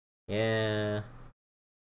Yeah.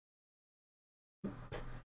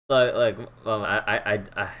 Like,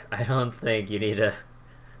 I don't think you need to.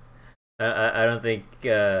 I don't think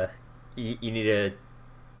you need to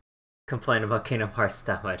complain about Kingdom Hearts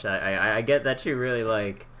that much. I get that you really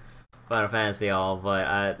like Final Fantasy all,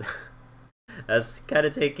 but that's kind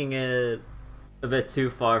of taking it a bit too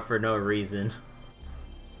far for no reason.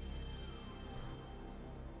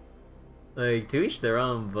 Like, to each their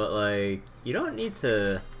own, but like, you don't need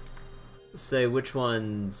to say which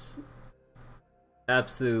one's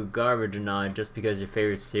absolute garbage or not just because your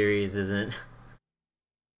favorite series isn't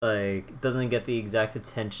like doesn't get the exact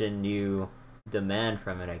attention you demand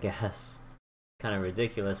from it, I guess. Kind of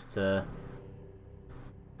ridiculous to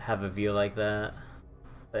have a view like that.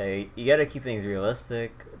 Like, you gotta keep things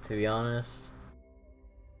realistic, to be honest.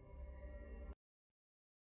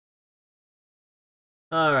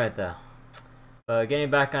 Alright though. Getting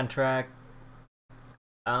back on track,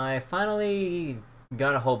 I finally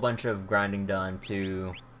got a whole bunch of grinding done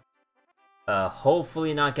to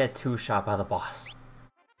hopefully not get too shot by the boss.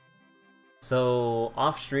 So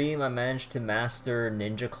off stream I managed to master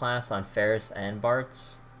Ninja class on Ferris and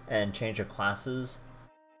Bart's and change the classes.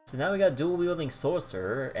 So now we got dual wielding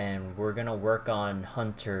sorcerer and we're gonna work on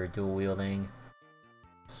hunter dual wielding.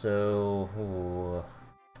 So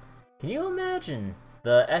can you imagine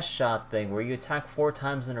the S-shot thing where you attack 4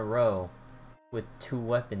 times in a row with 2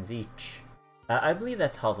 weapons each? I believe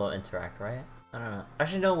that's how they'll interact, right? I don't know.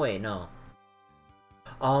 Actually, no, wait, no.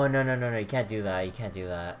 Oh, no, you can't do that, you can't do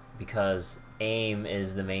that. Because aim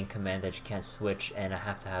is the main command that you can't switch, and I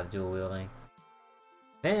have to have dual wielding.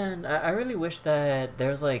 Man, I really wish that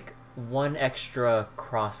there's like one extra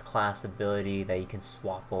cross-class ability that you can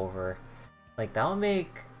swap over. Like, that would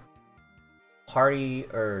make party,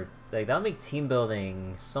 or like, that would make team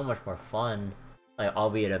building so much more fun. Like,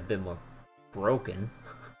 albeit a bit more broken,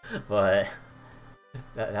 but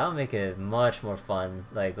that would make it much more fun,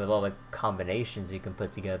 like with all the combinations you can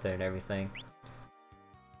put together and everything.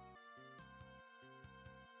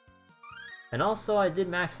 And also, I did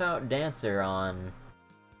max out Dancer on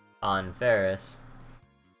Ferris.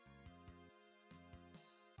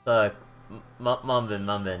 Look,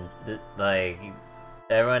 Mumbin, like,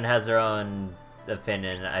 everyone has their own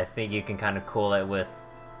opinion. I think you can kind of cool it with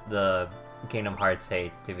the Kingdom Hearts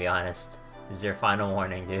hate, to be honest. This is your final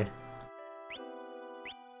warning, dude.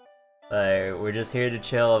 Like, we're just here to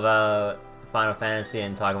chill about Final Fantasy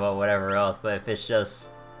and talk about whatever else, but if it's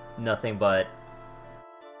just nothing but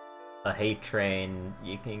a hate train,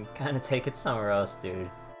 you can kind of take it somewhere else, dude.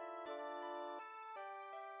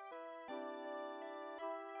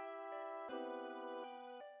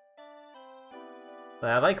 But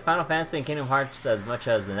I like Final Fantasy and Kingdom Hearts as much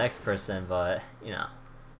as the next person, but, you know.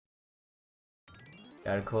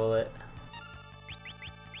 Gotta cool it.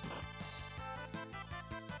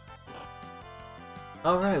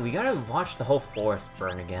 Alright, we gotta watch the whole forest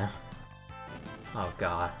burn again. Oh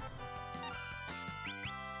god.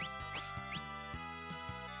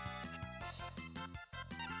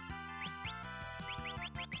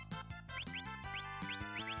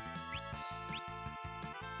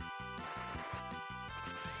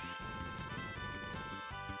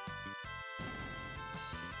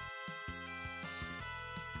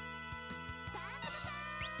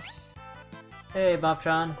 Hey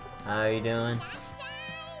Bobtron, how you doing?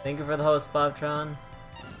 Thank you for the host, Bobtron.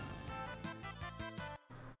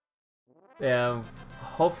 Yeah,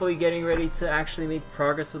 hopefully getting ready to actually make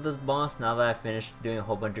progress with this boss now that I finished doing a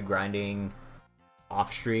whole bunch of grinding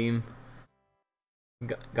off stream.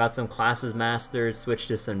 Got some classes mastered, switched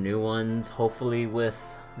to some new ones. Hopefully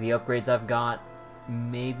with the upgrades I've got,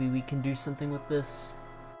 maybe we can do something with this.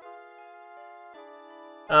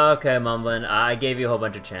 Okay, Mumblin, I gave you a whole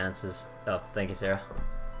bunch of chances. Oh, thank you, Sarah.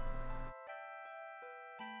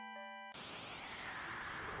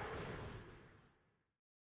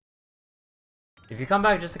 If you come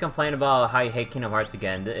back just to complain about how you hate Kingdom Hearts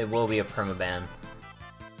again, it will be a permaban.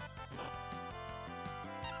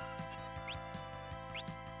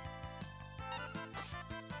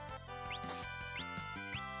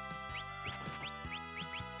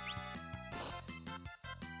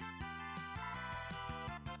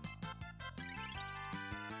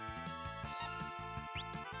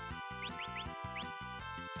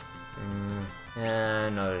 Yeah, I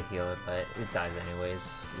know to heal it, but it dies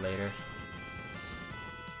anyways later.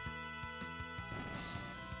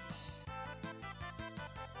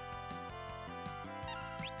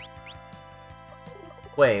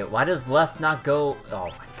 Wait, why does left not go? Oh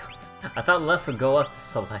my god. I thought left would go up to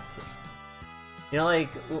select it. You know, like,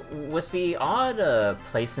 with the odd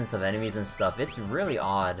placements of enemies and stuff, it's really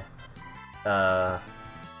odd.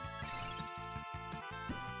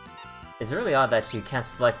 it's really odd that you can't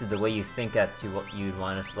select it the way you think that you'd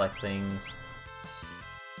want to select things.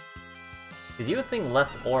 Because you would think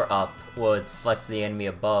left or up would select the enemy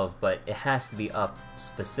above, but it has to be up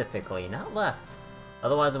specifically, not left.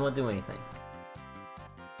 Otherwise, it won't do anything.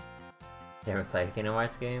 You ever played a Kingdom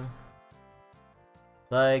Hearts game?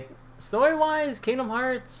 Like, story-wise, Kingdom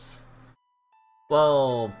Hearts...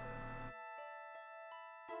 Well...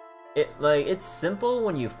 it's simple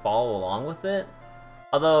when you follow along with it.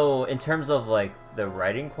 Although, in terms of, like, the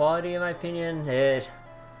writing quality, in my opinion, it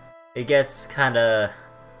gets kinda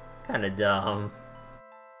dumb.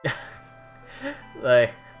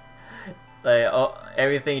 like,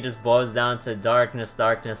 everything just boils down to darkness,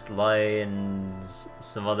 darkness, light, and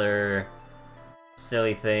some other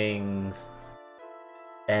silly things.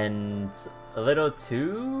 And a little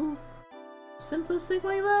too simplistic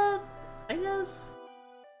like that, I guess.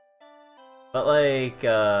 But like,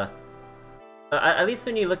 at least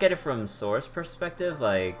when you look at it from Sora's perspective,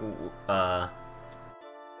 like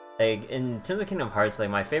in terms of Kingdom Hearts, like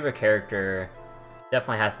my favorite character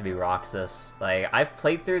definitely has to be Roxas. Like I've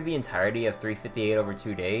played through the entirety of 358 over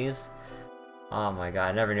 2 days. Oh my god,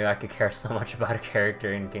 I never knew I could care so much about a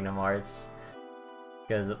character in Kingdom Hearts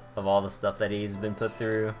because of all the stuff that he's been put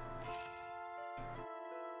through.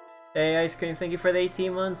 Hey Ice Cream, thank you for the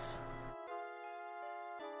 18 months.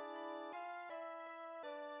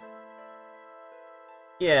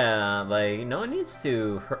 Yeah, like, no one needs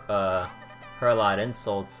to hurl a lot of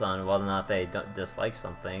insults on whether or not they don't dislike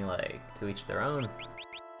something, like, to each their own.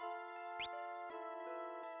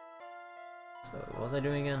 So, what was I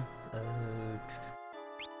doing again?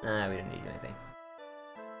 Nah, we didn't need to do anything.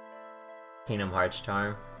 Kingdom Hearts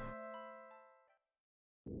charm.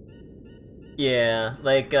 Yeah,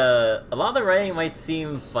 like, a lot of the writing might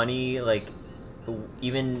seem funny, like,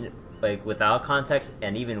 even, like, without context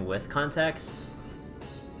and even with context.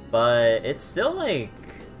 But it's still, like,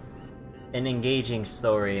 an engaging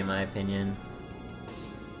story, in my opinion.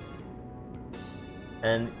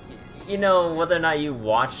 And, you know, whether or not you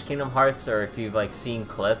watched Kingdom Hearts or if you've, like, seen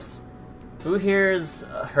clips, who here's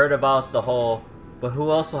heard about the whole, but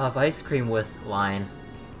who else will have ice cream with line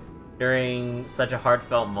during such a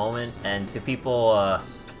heartfelt moment? And to people,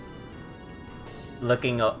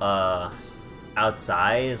 looking,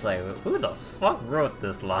 outside, it's like, who the fuck wrote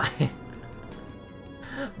this line?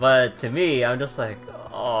 But to me, I'm just like,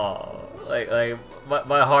 oh, like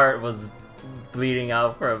my heart was bleeding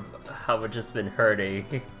out from how much it's been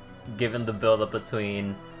hurting, given the build-up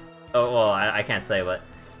between, oh well, I can't say, but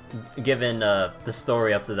given the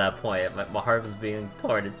story up to that point, my heart was being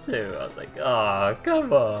torn in two. I was like, oh,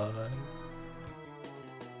 come on.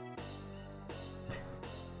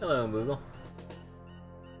 Hello, Moogle.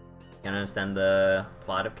 Can I understand the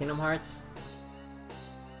plot of Kingdom Hearts?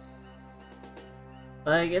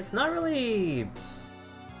 Like, it's not really...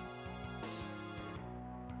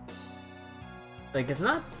 Like, it's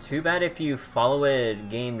not too bad if you follow it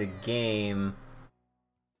game to game.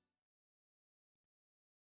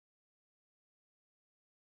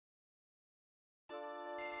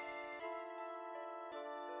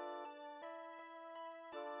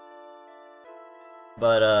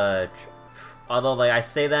 But, although, like, I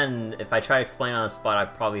say that, and if I try to explain on the spot,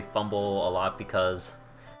 I'd probably fumble a lot because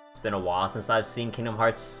it's been a while since I've seen Kingdom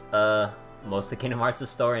Hearts, most of Kingdom Hearts'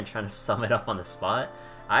 story, and trying to sum it up on the spot.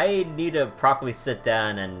 I need to properly sit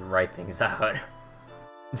down and write things out.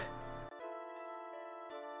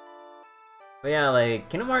 But yeah, like,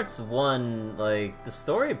 Kingdom Hearts 1, like, the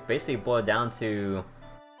story basically boiled down to,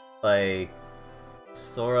 like,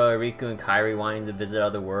 Sora, Riku, and Kairi wanting to visit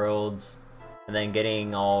other worlds, and then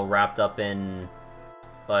getting all wrapped up in,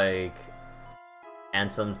 like,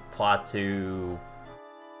 Ansem's plot to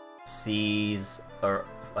seize, or,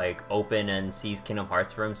 like, open and seize Kingdom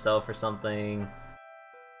Hearts for himself or something.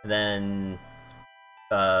 And then,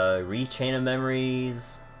 Chain of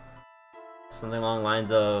Memories, something along the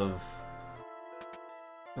lines of,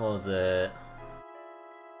 what was it?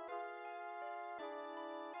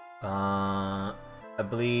 I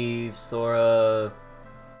believe Sora,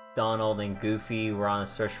 Donald, and Goofy were on a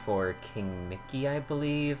search for King Mickey, I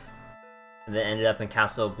believe. And then ended up in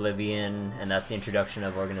Castle Oblivion, and that's the introduction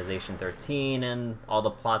of Organization 13 and all the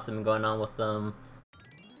plots that have been going on with them.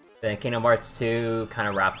 Then Kingdom Hearts 2 kind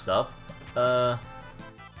of wraps up,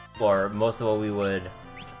 or most of what we would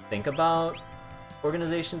think about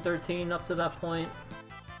Organization 13 up to that point.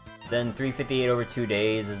 Then 358 over 2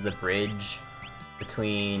 days is the bridge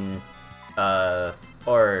between,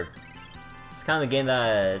 or it's kind of the game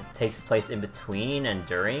that takes place in between and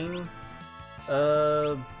during,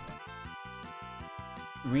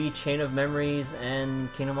 Chain of Memories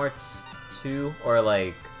and Kingdom Hearts 2, or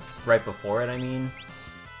like right before it, I mean.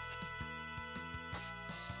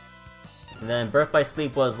 And then Birth by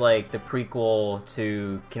Sleep was like the prequel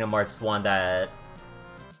to Kingdom Hearts 1 that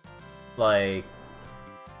like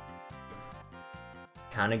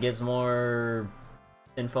kind of gives more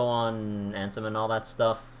info on Ansem and all that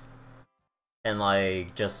stuff. And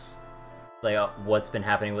like just like what's been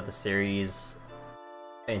happening with the series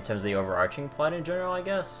in terms of the overarching plot in general, I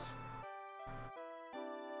guess.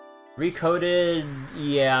 Recoded,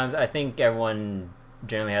 yeah, I think everyone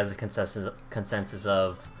generally has a consensus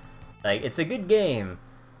of like it's a good game.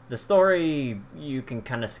 The story you can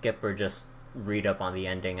kind of skip or just read up on the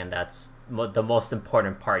ending, and that's the most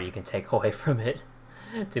important part you can take away from it,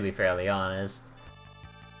 to be fairly honest.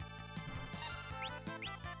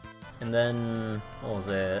 And then what was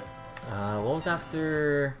it? What was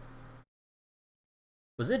after?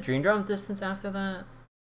 Was it Dream Drop Distance after that?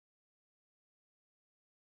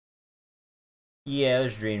 Yeah, it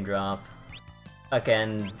was Dream Drop. Okay,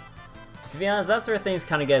 and to be honest, that's where things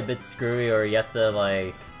kind of get a bit screwy, or you have to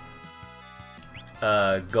like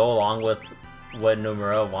go along with what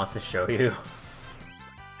Nomura wants to show you.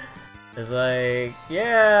 It's like,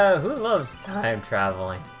 yeah, who loves time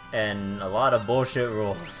traveling? And a lot of bullshit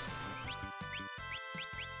rules.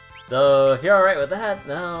 So if you're alright with that,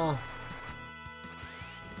 no.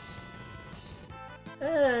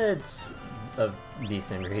 It's a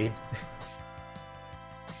decent read.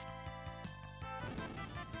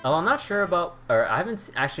 Although I'm not sure about, or I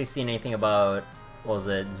haven't actually seen anything about, what was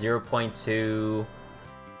it, 0.2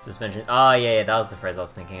 suspension? Oh yeah, that was the phrase I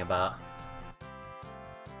was thinking about.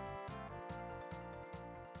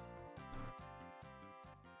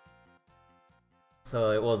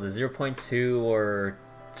 So it was 0.2 or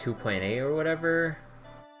 2.8 or whatever.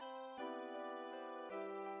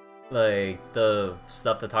 Like the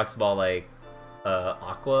stuff that talks about like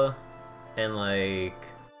Aqua and like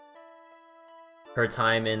her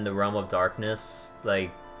time in the Realm of Darkness,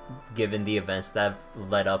 like given the events that have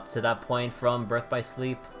led up to that point from Birth by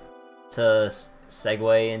Sleep to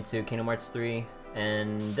segue into Kingdom Hearts 3.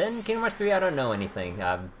 And then Kingdom Hearts 3, I don't know anything.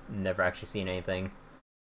 I've never actually seen anything.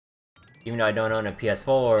 Even though I don't own a PS4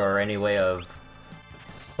 or any way of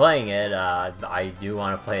playing it, I do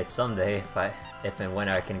want to play it someday if and when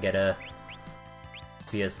I can get a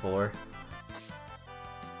PS4.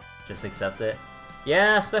 Just accept it.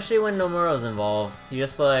 Yeah, especially when Nomura's involved. You're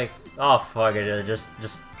just like, oh fuck it, just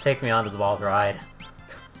take me on this wild ride.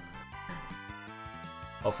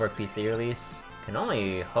 Hope for a PC release? Can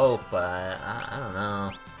only hope, but I don't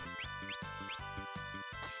know.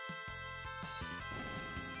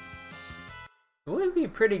 It would be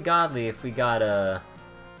pretty godly if we got a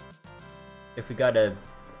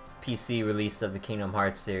PC release of the Kingdom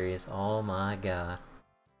Hearts series. Oh my god.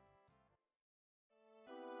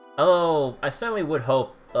 Although I certainly would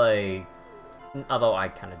hope, like, although I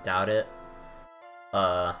kind of doubt it.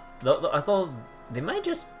 I thought they might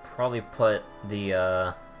just probably put the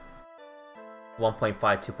 1.5,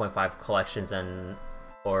 2.5 collections and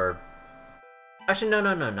or actually no,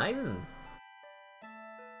 not even.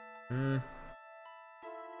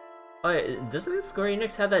 Oh, doesn't Square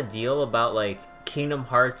Enix have that deal about like Kingdom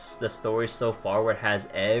Hearts, the story so far, where it has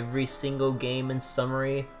every single game and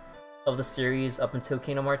summary of the series up until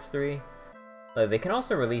Kingdom Hearts 3? Like, they can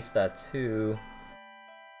also release that too.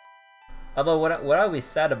 Although what I would be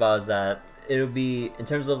sad about is that it'll be, in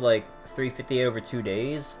terms of like 358 over 2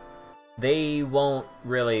 days, they won't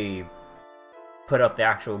really put up the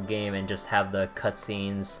actual game and just have the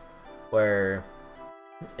cutscenes where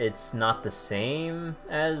it's not the same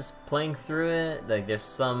as playing through it. Like there's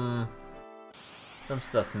some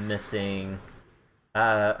stuff missing.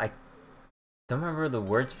 I don't remember the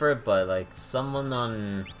words for it, but like someone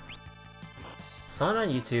on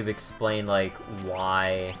YouTube explained like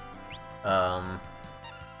why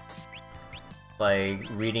like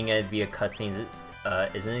reading it via cutscenes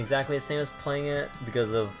isn't exactly the same as playing it,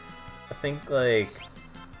 because of I think like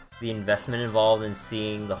the investment involved in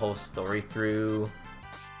seeing the whole story through,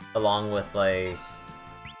 along with like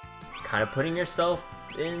kind of putting yourself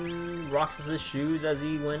in Roxas's shoes as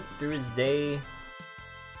he went through his day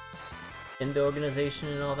in the organization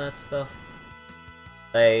and all that stuff.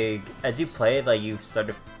 Like as you play, like you start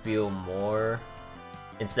to feel more,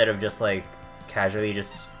 instead of just like casually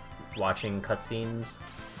just watching cutscenes.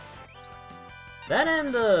 That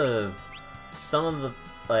and some of the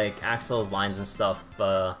like Axel's lines and stuff,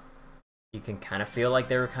 you can kind of feel like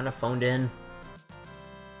they were kind of phoned in.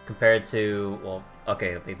 Compared to, well,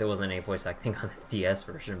 okay, like, there wasn't any voice acting on the DS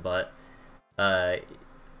version, but I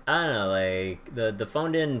don't know, like the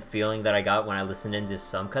phoned in feeling that I got when I listened into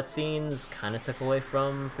some cutscenes kind of took away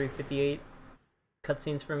from 358.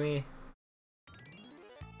 cutscenes for me.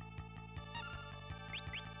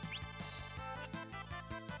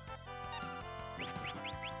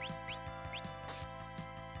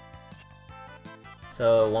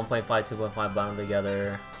 So 1.5, 2.5 bound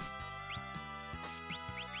together.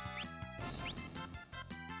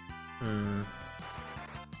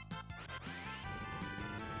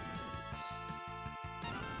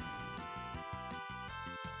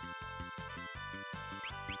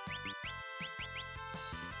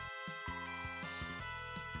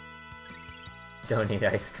 Don't need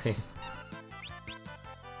ice cream.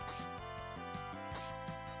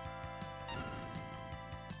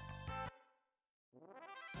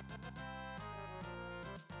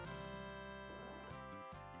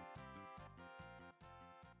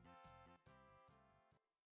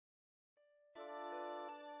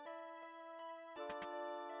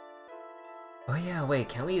 Oh yeah, wait,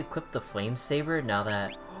 can we equip the flame saber now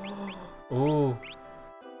that... Ooh.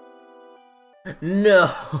 No!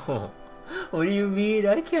 What do you mean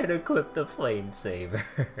I can't equip the flame saber?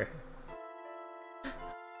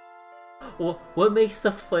 What makes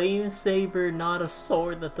the flame saber not a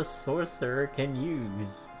sword that the sorcerer can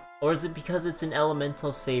use? Or is it because it's an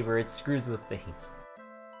elemental saber, it screws with things?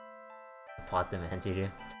 The plot demands you do.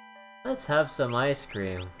 Let's have some ice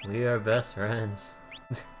cream. We are best friends.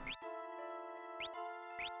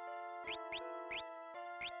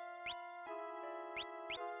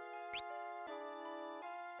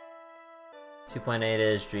 2.8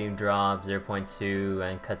 is Dream Drop, 0.2,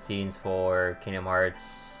 and cutscenes for Kingdom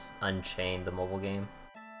Hearts Unchained, the mobile game.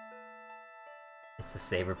 It's the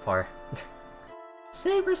saber part.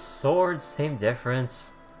 Saber, sword, same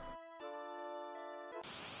difference.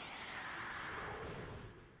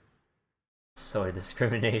 Sword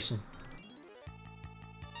discrimination.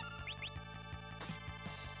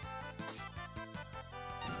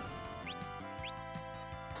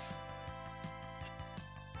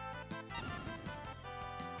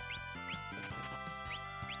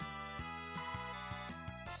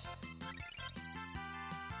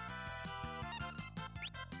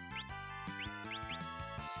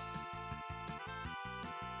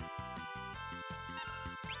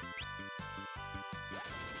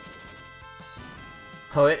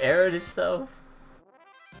 Oh, it arrowed itself?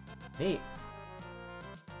 Neat.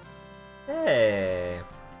 Hey!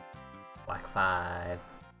 Black 5.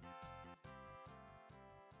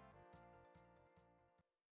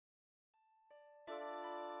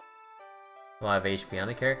 Will I have HP on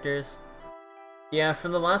the characters? Yeah,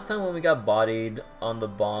 from the last time when we got bodied on the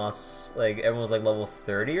boss, like, everyone was like level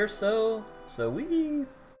 30 or so. So we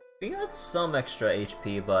got some extra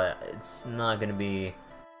HP, but it's not gonna be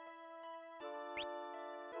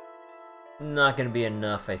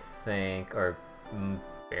enough, I think, or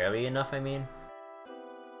barely enough, I mean.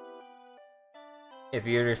 If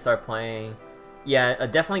you were to start playing, yeah,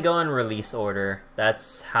 definitely go in release order.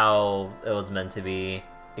 That's how it was meant to be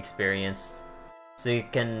experienced. So you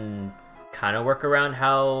can kind of work around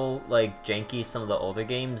how, like, janky some of the older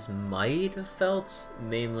games might have felt,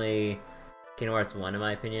 mainly Kingdom Hearts 1 in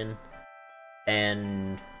my opinion.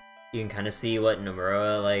 And you can kind of see what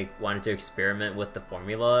Nomura, like, wanted to experiment with the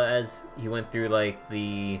formula as he went through, like,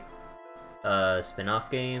 the spin-off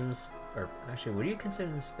games. Or, actually, what do you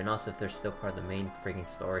consider the spin-offs if they're still part of the main freaking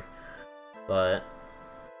story? But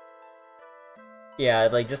yeah,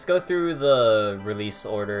 like, just go through the release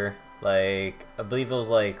order. Like, I believe it was,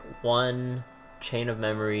 like, 1, Chain of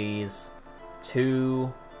Memories,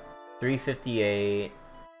 2, 358,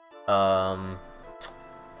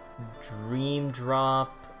 Dream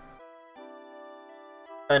Drop.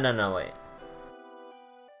 No, wait.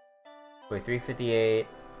 Wait, 358.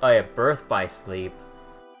 Oh yeah, Birth by Sleep.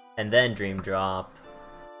 And then Dream Drop.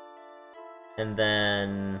 And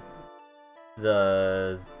then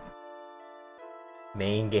the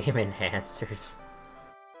main game enhancers.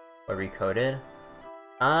 Or Recoded?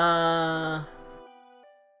 I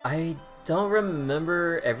don't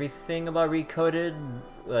remember everything about Recoded.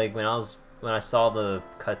 Like when I saw the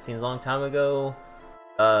cutscenes a long time ago.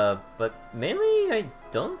 But mainly I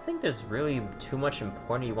don't think there's really too much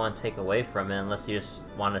important you want to take away from it unless you just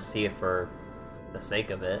want to see it for the sake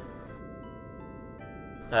of it.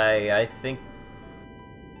 I think,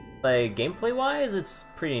 like, gameplay-wise, it's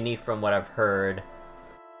pretty neat from what I've heard,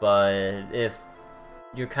 but if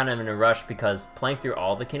you're kind of in a rush, because playing through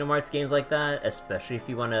all the Kingdom Hearts games like that, especially if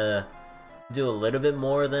you want to do a little bit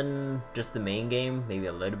more than just the main game, maybe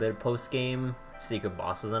a little bit of post-game, secret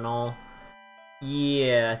bosses and all,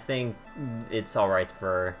 yeah, I think it's alright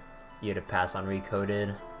for you to pass on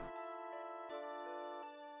Recoded.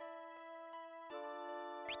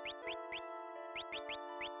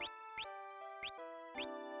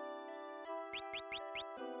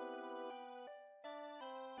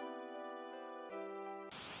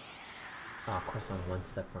 Oh, of course I'm one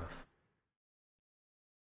step off.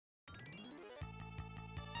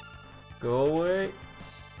 Go away!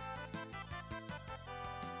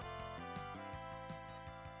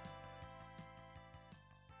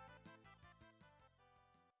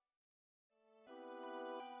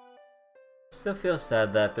 Still feel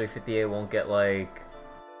sad that 358 won't get like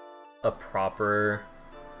a proper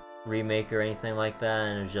remake or anything like that,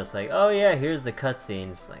 and it's just like, oh yeah, here's the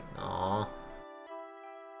cutscenes. Like, aw.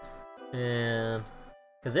 And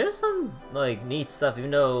because there's some like neat stuff,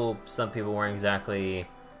 even though some people weren't exactly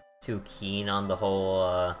too keen on the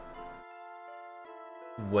whole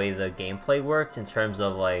way the gameplay worked in terms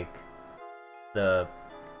of like the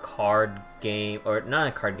card game, or not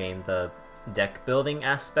a card game, the deck building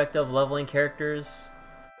aspect of leveling characters.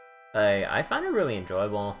 I find it really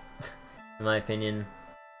enjoyable, in my opinion.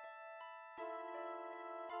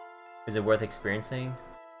 Is it worth experiencing?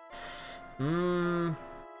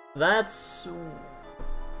 That's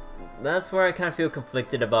where I kind of feel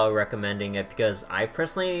conflicted about recommending it, because I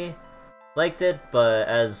personally liked it, but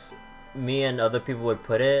as me and other people would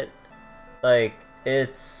put it, like,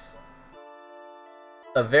 it's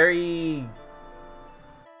a very,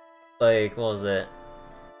 like, what was it?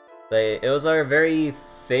 Like, it was our very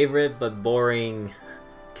favorite but boring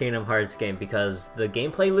Kingdom Hearts game, because the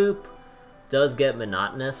gameplay loop does get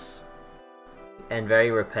monotonous and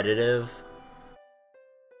very repetitive.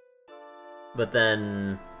 But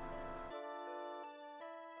then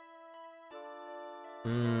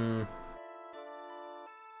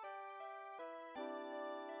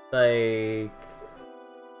like,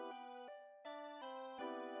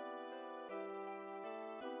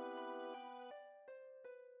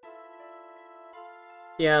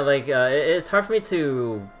 yeah, like, it's hard for me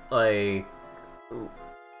to, like,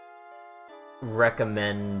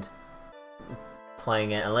 recommend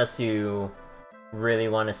playing it unless you really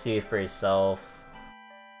want to see it for yourself.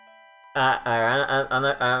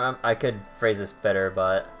 I could phrase this better,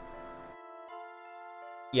 but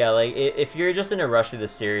yeah, like, if you're just in a rush through the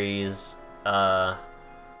series, I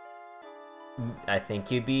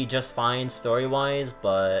think you'd be just fine story-wise,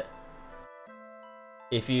 but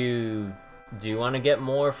if you do want to get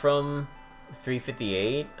more from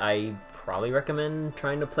 358, I probably recommend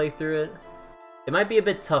trying to play through it. It might be a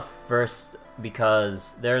bit tough first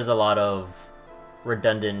because there's a lot of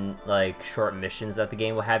redundant, like, short missions that the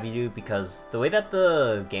game will have you do, because the way that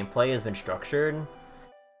the gameplay has been structured,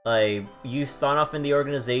 like, you start off in the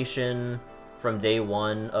organization from day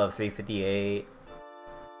one of 358,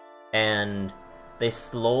 and they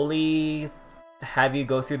slowly have you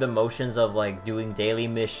go through the motions of, like, doing daily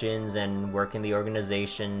missions and working the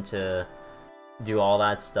organization to do all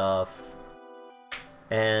that stuff.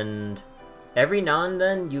 And every now and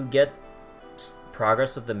then you get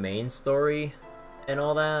progress with the main story and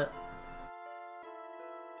all that,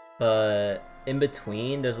 but in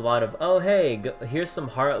between there's a lot of, oh hey, here's some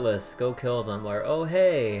Heartless, go kill them, or oh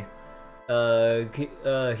hey,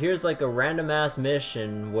 here's like a random ass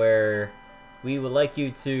mission where we would like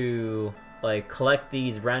you to, like, collect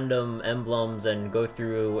these random emblems and go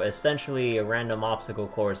through essentially a random obstacle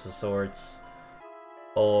course of sorts,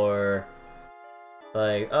 or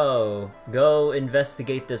like, oh, go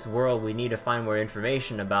investigate this world, we need to find more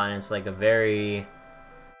information about it. And it's like a very,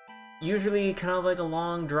 usually kind of like a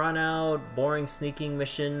long, drawn-out, boring sneaking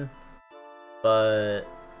mission, but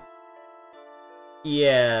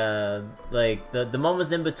yeah, like, the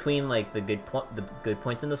moments in between, like, the good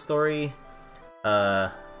points in the story,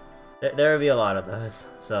 there will be a lot of those,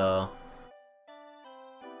 so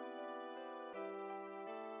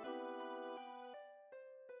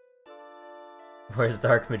where's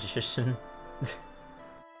Dark Magician?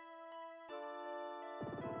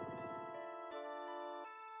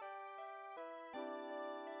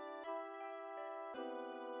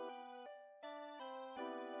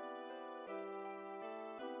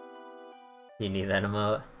 You need that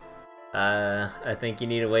emote? I think you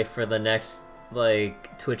need to wait for the next,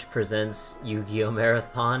 like, Twitch Presents Yu-Gi-Oh!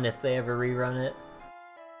 Marathon if they ever rerun it.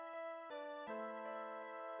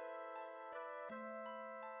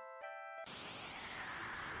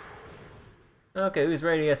 Okay, who's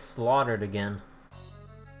ready to get slaughtered again?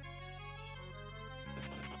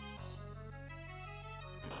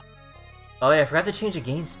 Oh yeah, I forgot to change the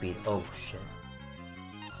game speed. Oh shit.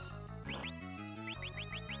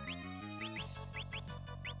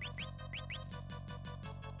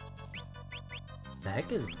 The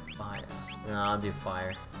heck is fire? No, I'll do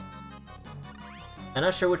fire. I'm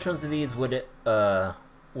not sure which ones of these would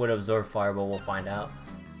absorb fire, but we'll find out.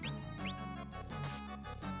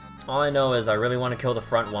 All I know is I really want to kill the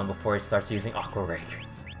front one before he starts using Aqua Rake.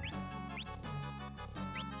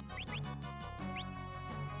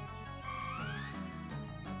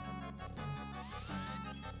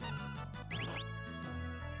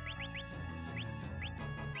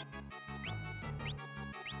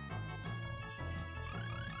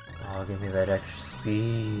 Oh, give me that extra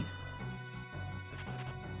speed.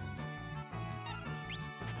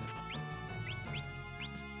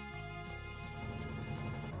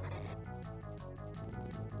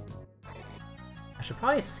 I should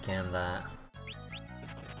probably scan that.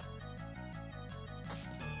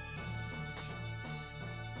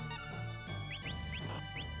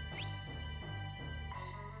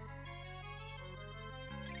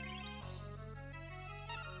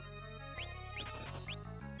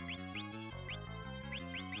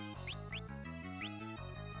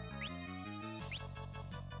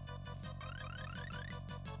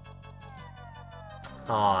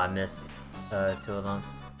 Oh, I missed 2 of them.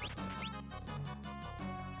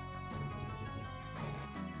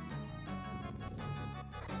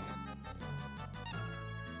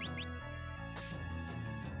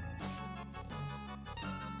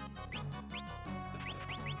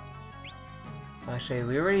 Actually,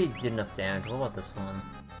 we already did enough damage. What about this one?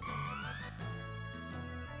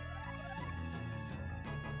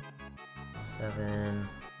 7.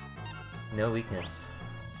 No weakness.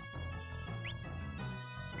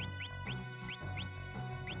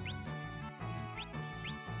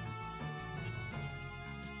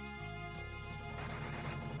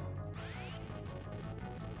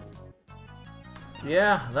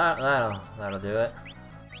 Yeah, that'll do it.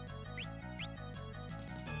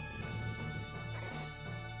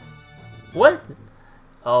 What?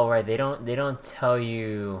 Oh right, they don't tell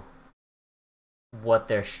you what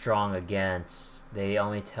they're strong against. They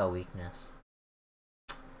only tell weakness.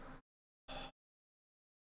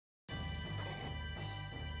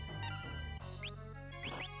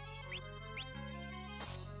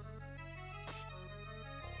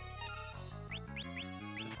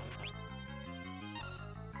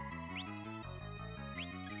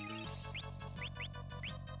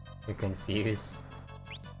 You're confused.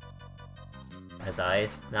 That's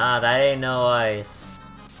ice? Nah, that ain't no ice.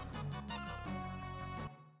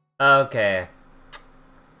 Okay.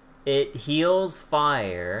 It heals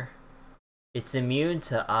fire. It's immune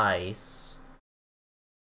to ice.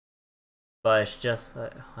 But it's just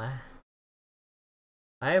like, what?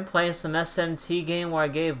 I am playing some SMT game where I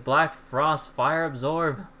gave Black Frost Fire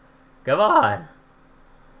Absorb. Come on!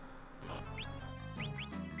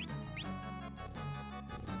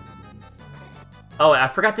 Oh, I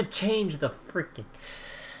forgot to change the freaking...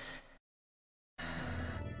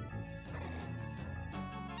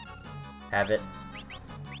 Have it.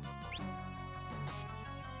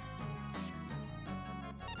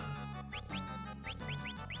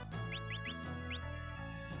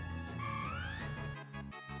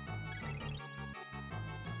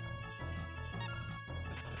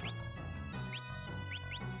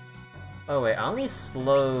 Oh wait, I only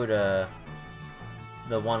slowed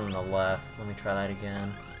the one on the left. Let me try that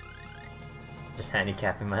again. Just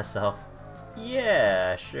handicapping myself.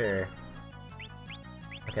 Yeah, sure.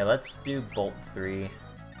 Okay, let's do Bolt 3.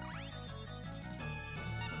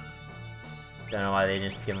 Don't know why they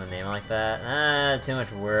just give him a name like that. Ah, too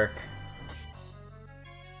much work.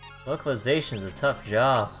 Localization's a tough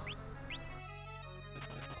job.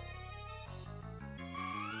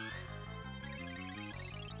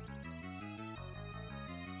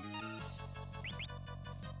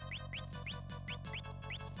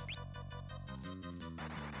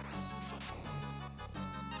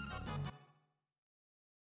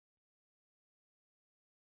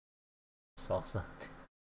 Salsa.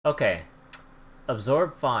 Okay.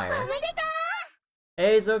 Absorb fire.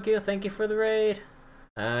 Hey Zokyo, thank you for the raid.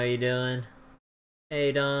 How you doing?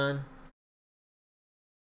 Hey Don.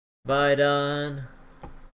 Bye Don.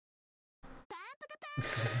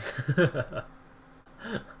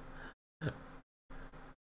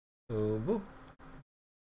 Ooh, boop.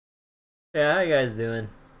 Yeah, how you guys doing?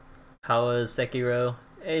 How was Sekiro?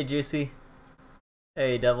 Hey Juicy.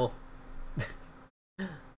 Hey Devil.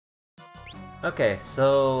 Okay,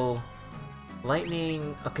 so...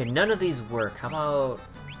 Lightning... Okay, none of these work. How about...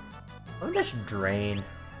 Let me just drain.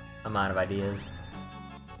 I'm out of ideas.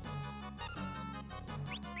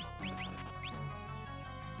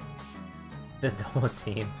 The double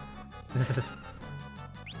team. This is...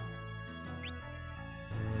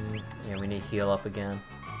 yeah, we need to heal up again.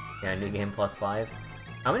 Yeah, new game plus 5.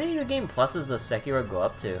 How many new game pluses does Sekiro go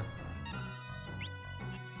up to?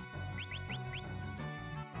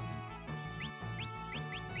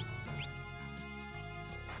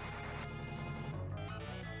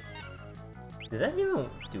 Did that even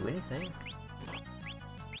do anything?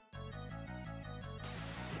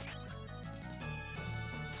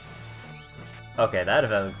 Okay, that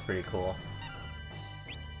event looks pretty cool.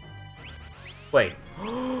 Wait.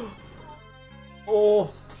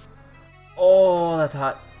 Oh! Oh, that's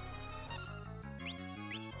hot.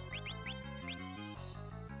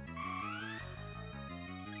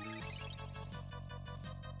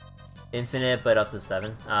 Infinite, but up to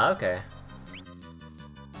 7. Ah, okay.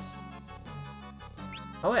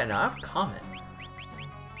 Oh wait, no, I have Comet.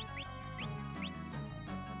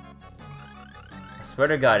 I swear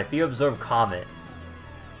to God, if you absorb Comet...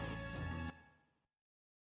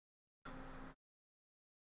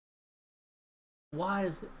 Why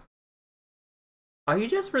is it... Are you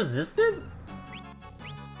just resistant?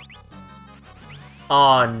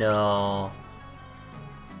 Oh no.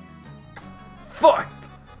 Fuck!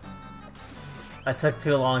 I took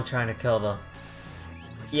too long trying to kill them.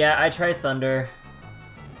 Yeah, I tried Thunder.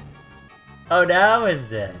 Oh, now it's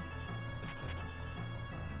dead.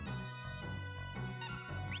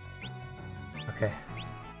 Okay.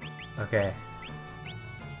 Okay.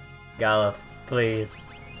 Gallop, please.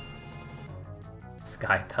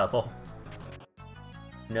 Sky Pebble.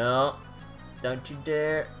 No. Don't you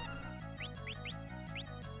dare.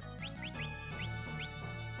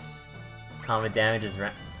 Comet damage is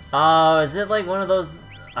oh, is it like one of those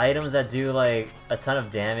items that do like a ton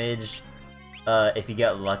of damage if you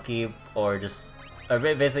get lucky, or just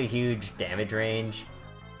basically huge damage range?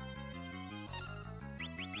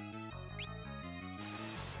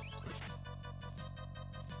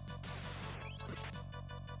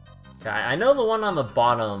 Okay, I know the one on the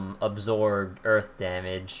bottom absorbed earth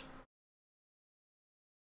damage.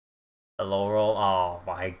 A low roll? Oh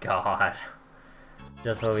my god.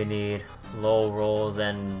 Just what we need. Low rolls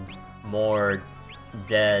and more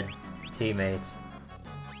dead teammates.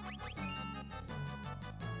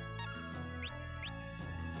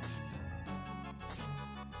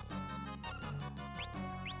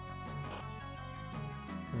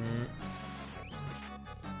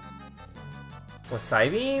 Was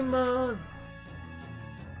Psybeam,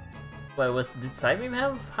 wait, did Psybeam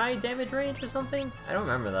have high damage range or something? I don't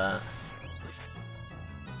remember that.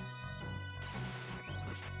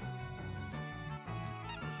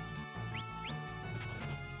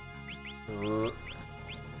 Ooh.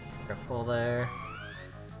 Careful there.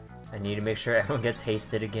 I need to make sure everyone gets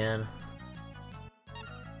hasted again.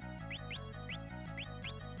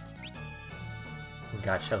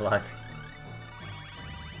 Gotcha, luck.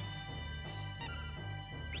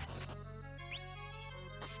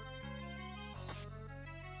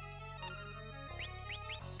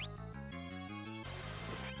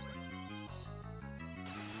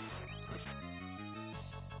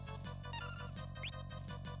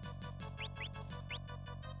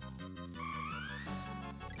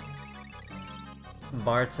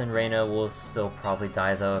 Bartz and Reyna will still probably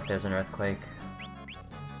die though if there's an earthquake.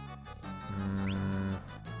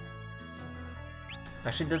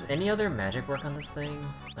 Actually, does any other magic work on this thing?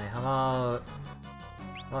 Like, how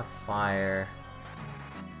about fire?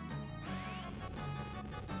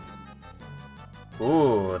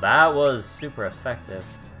 Ooh, that was super effective.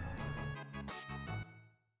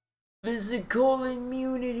 Physical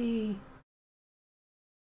immunity!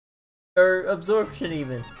 Or absorption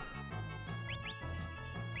even.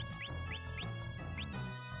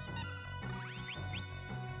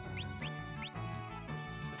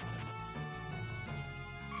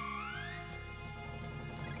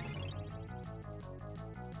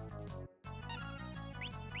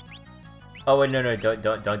 Oh wait, no,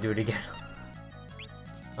 don't do it again.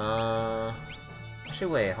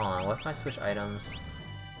 Actually, wait, hold on. What if I switch items?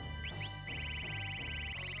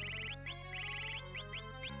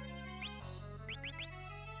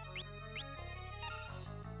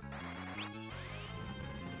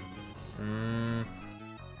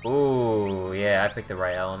 Ooh, yeah, I picked the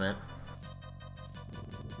right element.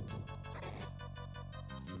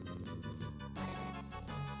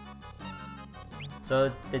 So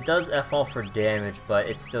it does F-all for damage, but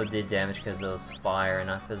it still did damage because it was fire and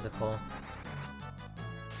not physical.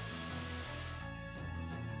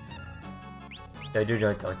 No,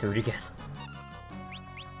 dude, don't do it again.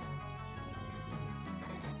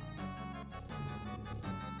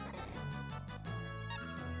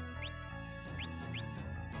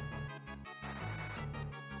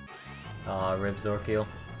 Aw, rib Zorkeel.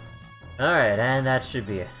 Alright, and that should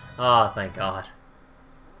be it. Oh, thank God.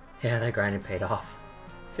 Yeah, that grinding paid off.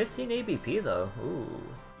 15 ABP though, ooh.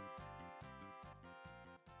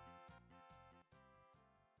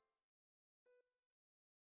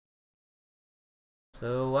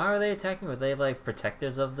 So why are they attacking? Were they like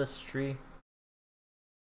protectors of this tree?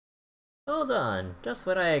 Well done. Just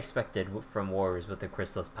what I expected from warriors with the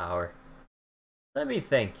crystal's power. Let me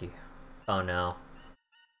thank you. Oh no.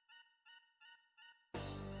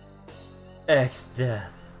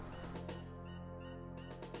 X-Death.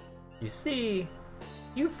 You see,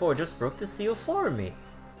 you four just broke the seal for me.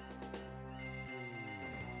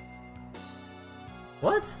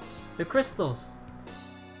 What? The crystals.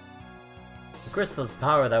 The crystal's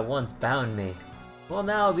power that once bound me will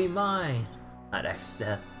now be mine. Not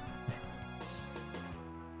X-Death.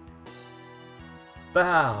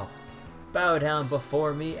 Bow. Bow down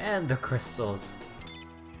before me and the crystals.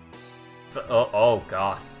 Oh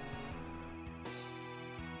god.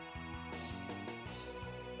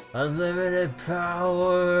 Unlimited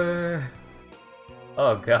power!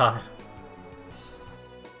 Oh god.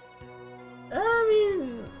 I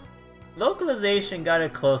mean, localization got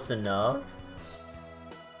it close enough.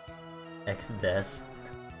 X-Death.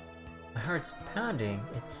 My heart's pounding.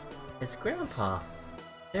 It's Grandpa.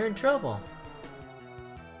 They're in trouble.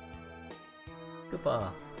 Goodbye.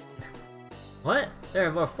 What? There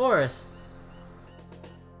are more forests.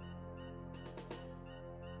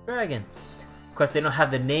 Dragon. Of course, they don't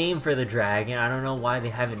have the name for the dragon. I don't know why they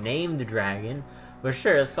haven't named the dragon. But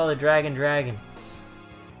sure, let's call it Dragon.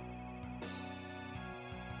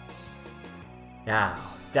 Now,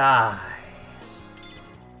 die.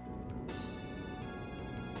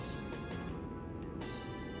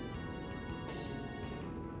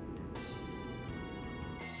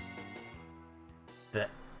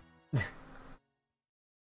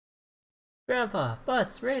 Grandpa,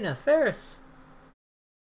 Butts, Reina, Ferris.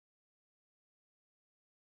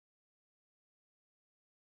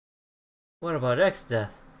 What about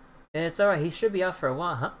X-Death? It's alright, he should be out for a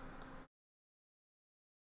while, huh?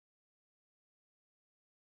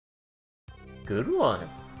 Good one.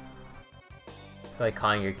 It's like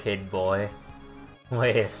calling your kid boy.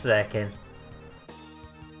 Wait a second.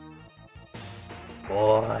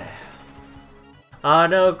 Boy. Oh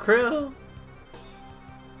no, Krill!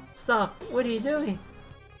 Stop, what are you doing?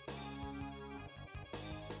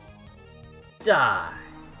 Die!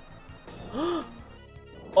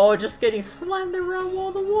 Oh, just getting slammed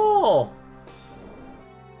around the wall!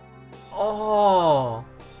 Oh!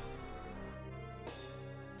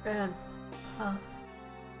 Grandpa.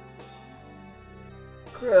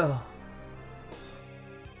 Krill.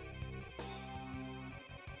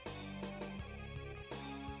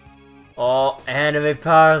 Oh, anime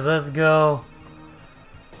powers, let's go!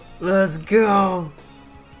 Let's go!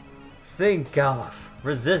 Think, Galuf.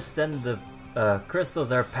 Resist and the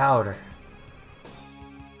crystals are powder.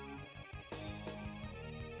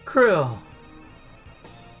 Krill!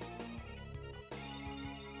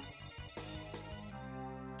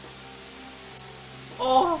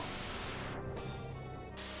 Oh!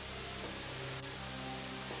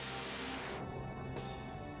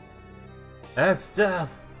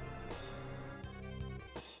 X-Death!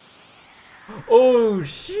 Oh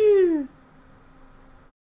shit!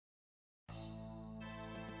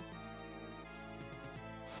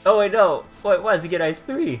 Oh wait, no! Wait, why does he get Ice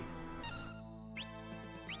 3?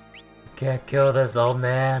 Can't kill this old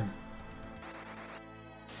man.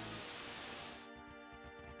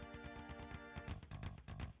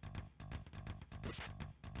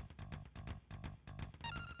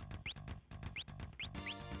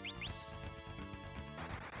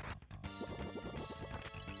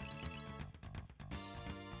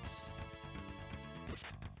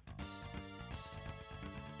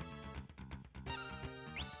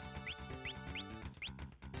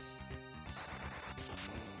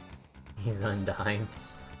 He's undying.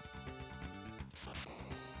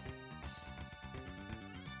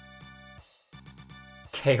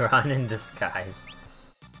 Kairon in disguise.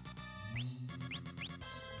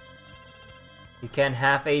 You can't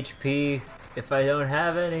half HP if I don't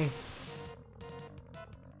have any.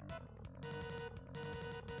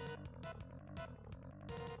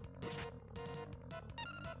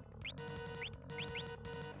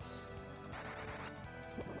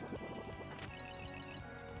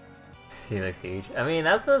 Felix Siege. I mean,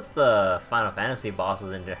 that's with the Final Fantasy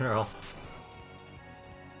bosses in general.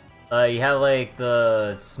 You have like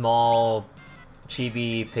the small,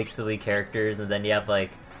 chibi, pixely characters, and then you have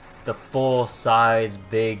like the full-size,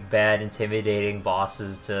 big, bad, intimidating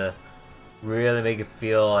bosses to really make it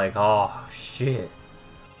feel like, oh shit,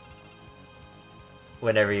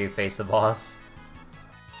 whenever you face the boss.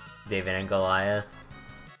 David and Goliath.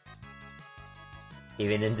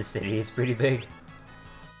 Even in the city, it's pretty big.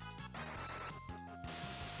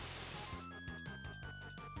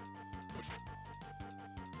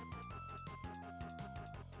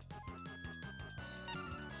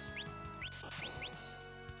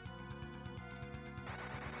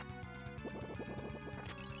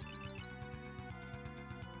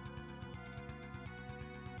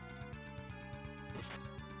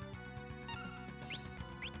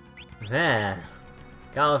 Man,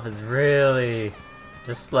 Golf is really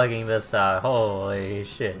just slugging this out. Holy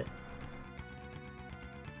shit.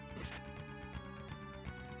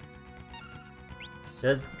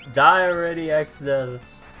 Just die already, X-Dev.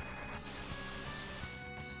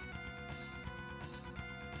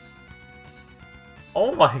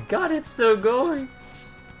 Oh my god, it's still going!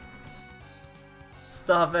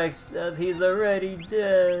 Stop, X-Dev, he's already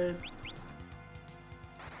dead!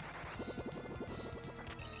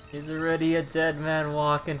 He's already a dead man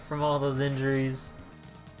walking from all those injuries.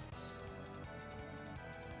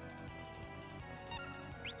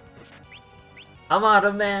 I'm out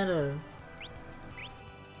of mana!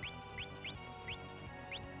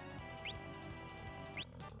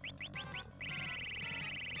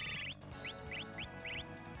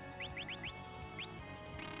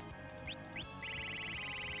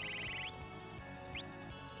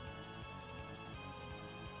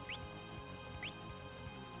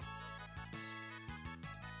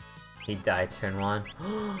 He died turn 1.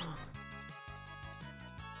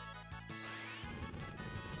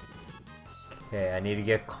 Okay, I need to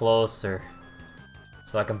get closer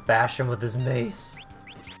so I can bash him with his mace.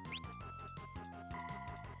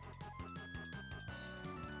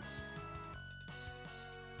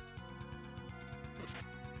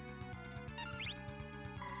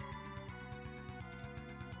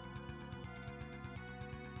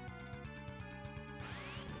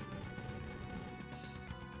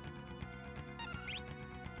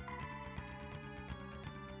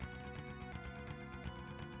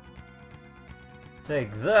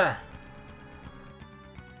 Take that!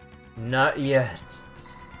 Not yet.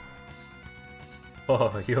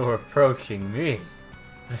 Oh, you're approaching me.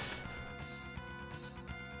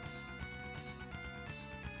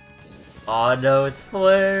 Oh no, it's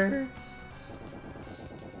Flare!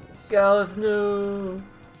 Galif, no!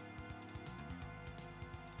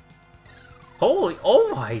 Holy,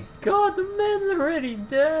 oh my god, the man's already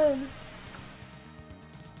dead!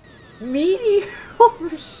 Meaty? Oh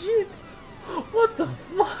shit! What the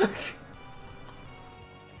fuck?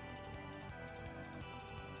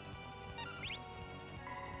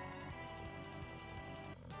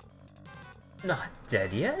 Not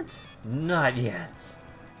dead yet? Not yet.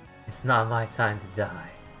 It's not my time to die.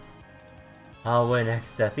 I'll win next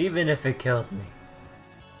step, even if it kills me.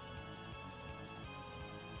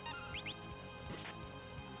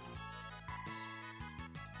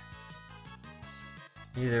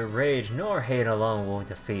 Neither rage nor hate alone will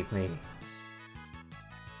defeat me.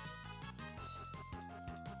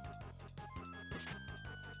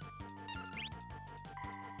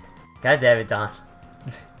 God damn it, Don.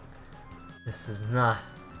 This is not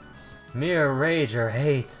mere rage or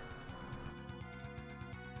hate.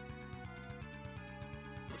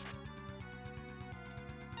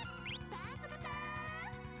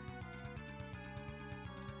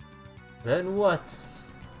 Then what?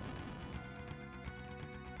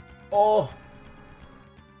 Oh!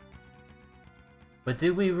 But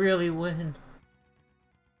did we really win?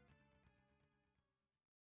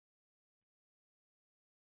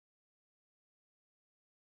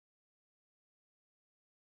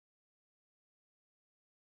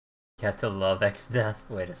 You have to love X-Death.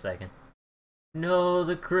 Wait a second. No,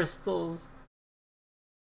 the crystals.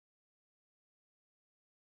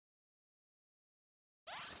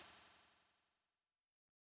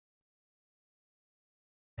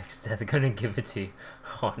 X-Death gonna give it to you.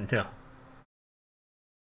 Oh no.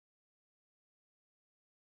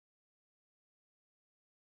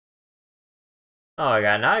 Oh my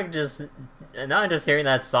god, now I'm just hearing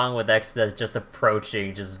that song with X-Death just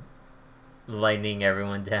approaching, just lightning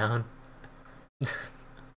everyone down.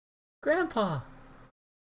 Grandpa!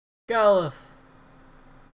 Galif!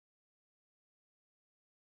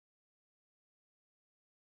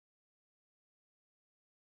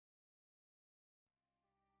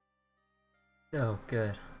 Oh,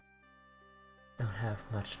 good. Don't have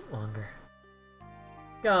much longer.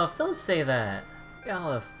 Galif, don't say that!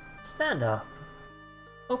 Galif, stand up!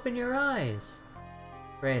 Open your eyes!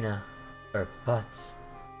 Reina, or Butts.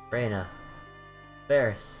 Reina,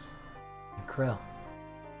 Varys, and Krill.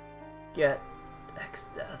 Get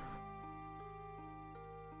X-Death.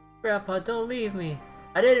 Grandpa, don't leave me!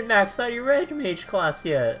 I didn't max out your Rage Mage class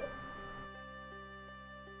yet!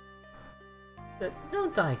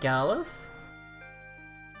 Don't die, Galif!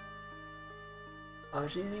 Oh,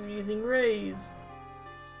 she's even using Rays!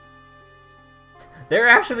 They're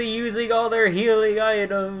actually using all their healing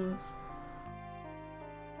items!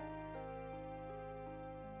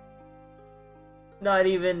 Not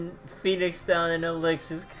even Phoenix Down and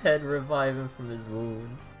Elixir's can revive him from his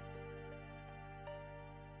wounds.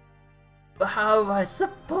 How am I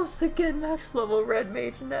supposed to get max level red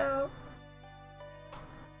mage now?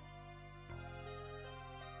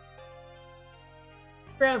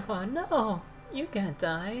 Grandpa, no! You can't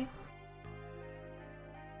die.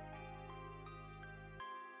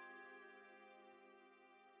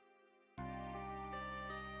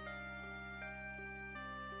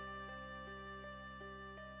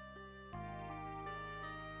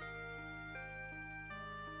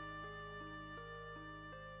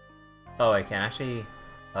 Oh, I can actually...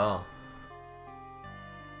 Oh.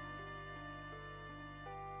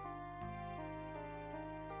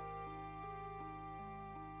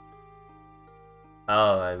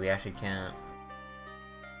 Oh, we actually can't.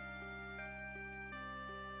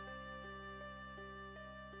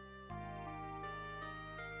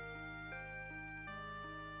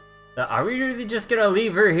 Are we really just gonna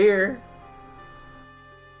leave her here?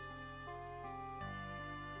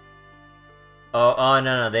 Oh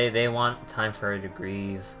no, they want time for her to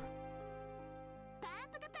grieve.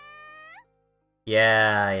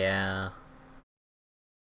 Yeah.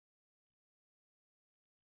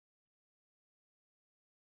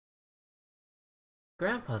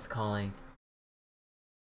 Grandpa's calling.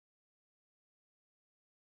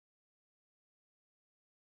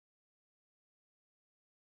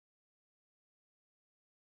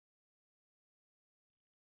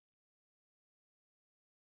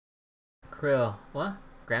 Krill, what?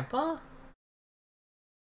 Grandpa?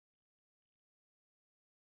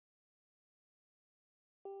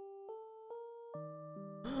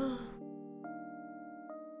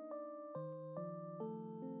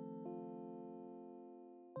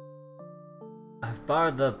 I've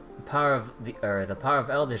borrowed the power of the power of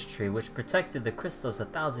Elder's Tree, which protected the crystals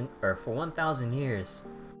for 1,000 years.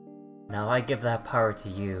 Now I give that power to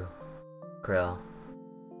you, Krill.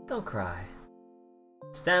 Don't cry.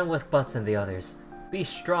 Stand with Butts and the others. Be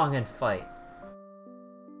strong and fight.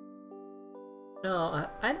 No,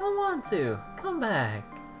 I don't want to. Come back.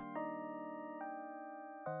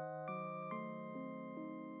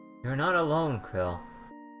 You're not alone, Krill.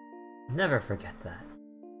 Never forget that.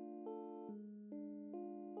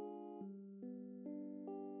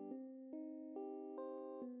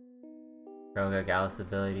 Kroga Gallus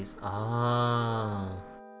abilities. Oh.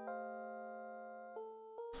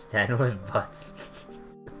 Stand with Butts.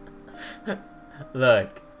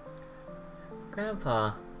 Look.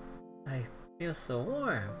 Grandpa, I feel so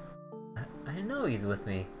warm. I know he's with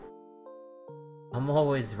me. I'm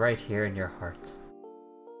always right here in your heart.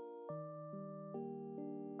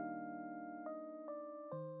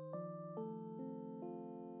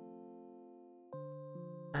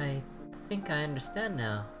 I think I understand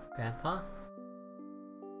now, Grandpa.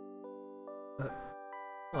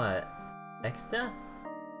 What? X-Death?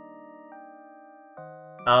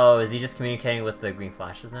 Oh, is he just communicating with the green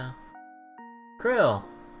flashes now? Krill!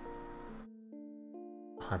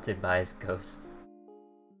 Haunted by his ghost.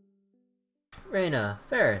 Reina,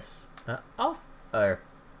 Ferris, oh yeah,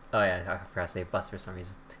 I forgot to say Bus for some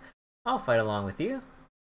reason. I'll fight along with you.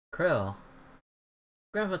 Krill.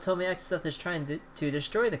 Grandpa told me X-Death is trying to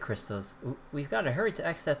destroy the crystals. We've got to hurry to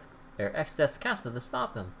X-Death's castle to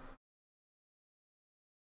stop him.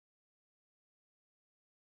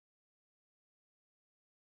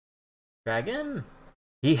 Dragon?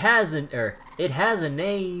 It has a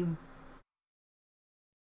name.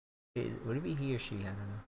 Would it be he or she? I don't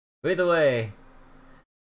know. Either way,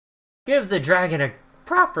 give the dragon a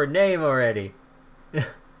proper name already.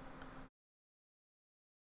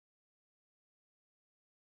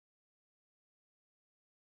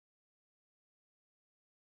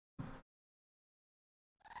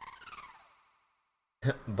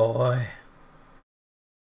 Boy.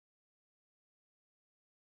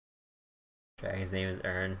 Dragon's name is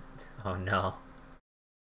Ern. Oh no.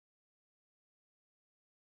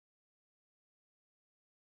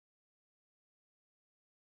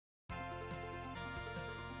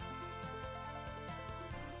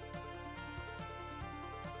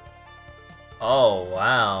 Oh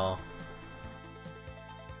wow.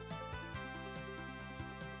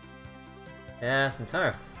 Yeah, this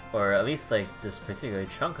entire, or at least like this particular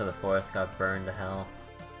chunk of the forest got burned to hell.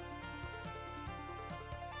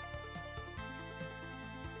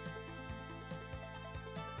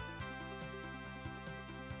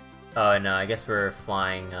 Oh no, I guess we're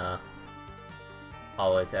flying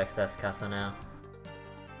all the way to X-Death's castle now.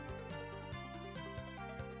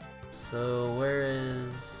 So where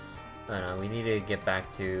is... I don't know, we need to get back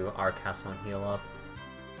to our castle and heal up.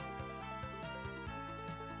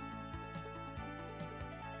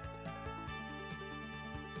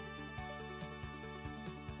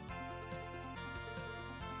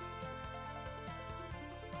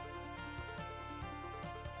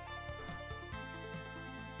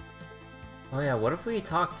 Oh yeah, what if we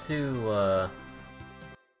talk to,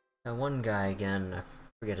 that one guy again? I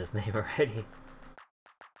forget his name already.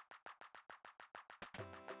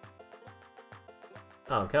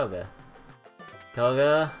 Oh, Kelga.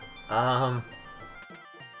 Kelga,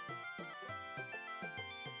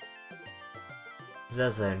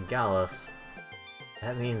 Zeza and Galuf.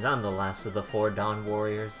 That means I'm the last of the 4 Dawn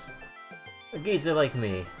Warriors. A geezer like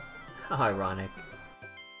me. How ironic.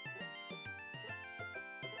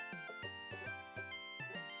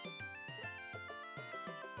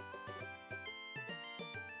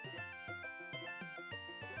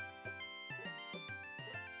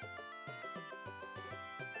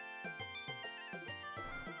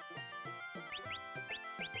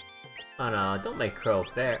 Oh no, don't make Crow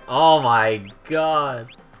bear. Oh my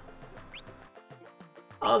god!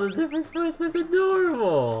 All the different toys look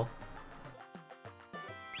adorable!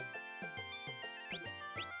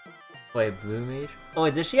 Wait, Blue Mage? Oh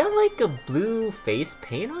wait, does she have like a blue face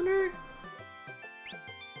paint on her?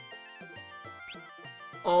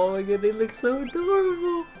 Oh my god, they look so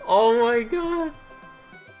adorable! Oh my god!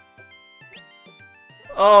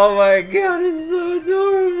 Oh my god, it's so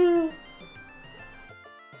adorable!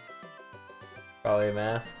 Probably a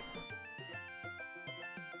mask.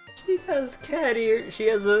 She has cat ear. She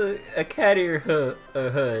has a cat ear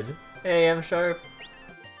hood. Hey, I'm Sharp.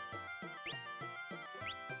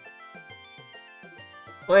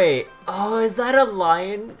 Wait. Oh, is that a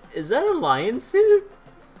lion? Is that a lion suit?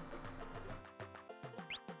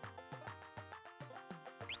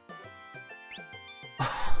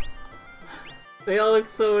 They all look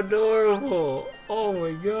so adorable. Oh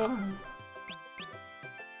my god.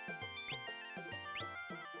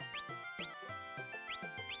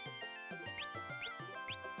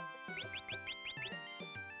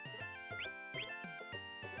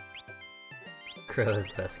 Crow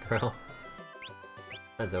is best girl.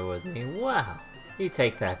 As there was me. Wow, you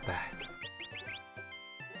take that back.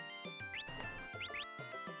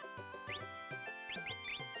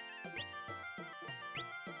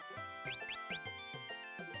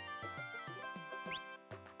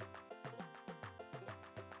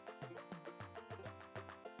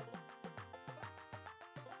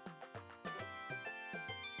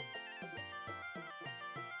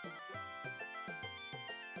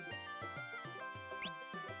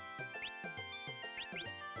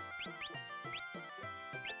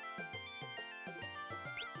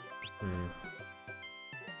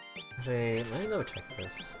 Actually, let me double check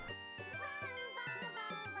this.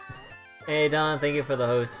 Hey Don, thank you for the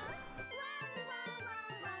host.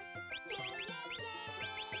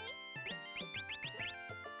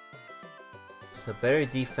 So better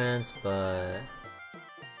defense, but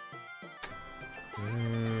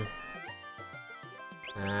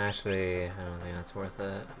actually, I don't think that's worth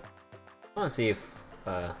it. I want to see if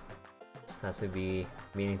stats would be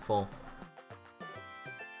meaningful.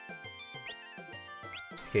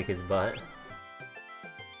 Just kick his butt.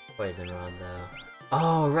 Poison rod though.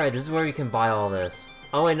 Oh right, this is where you can buy all this.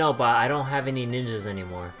 Oh wait, no, but I don't have any ninjas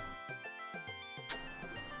anymore.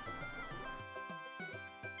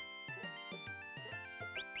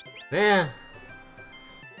 Man!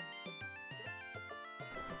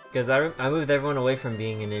 Because I moved everyone away from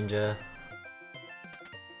being a ninja.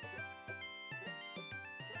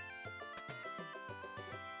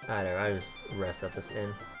 Whatever, I just rest at this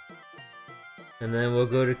inn. And then we'll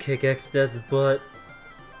go to kick X-Death's butt.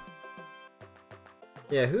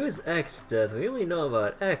 Yeah, who is X-Death? We only know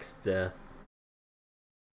about X-Death.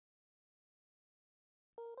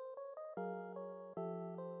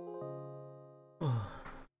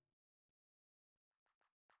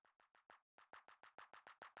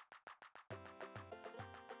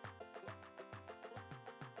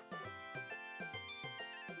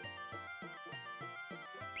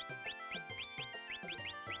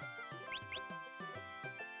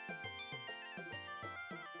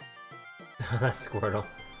 That's Squirtle.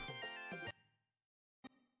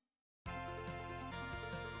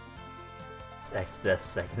 It's X-Death's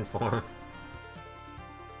second form.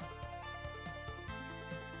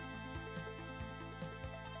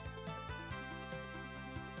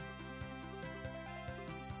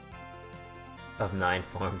 Of 9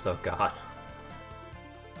 forms, oh god.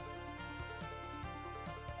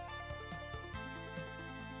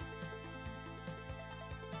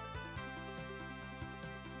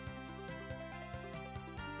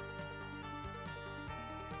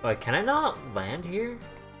 Wait, can I not land here?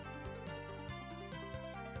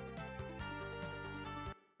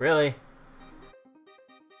 Really?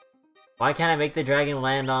 Why can't I make the dragon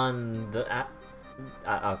land on the... okay,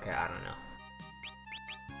 I don't know.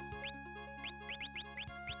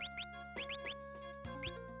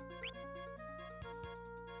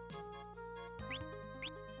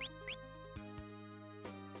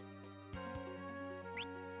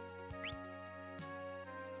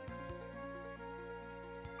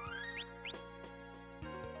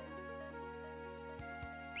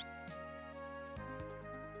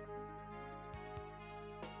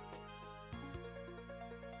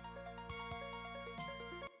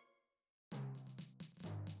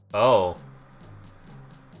 Oh.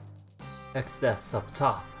 X-Death's up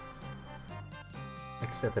top.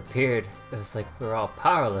 X-Death appeared. It was like we were all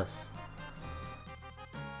powerless.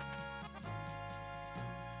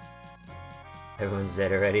 Everyone's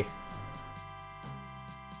dead already.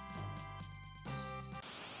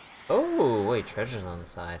 Oh, wait, treasure's on the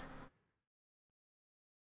side.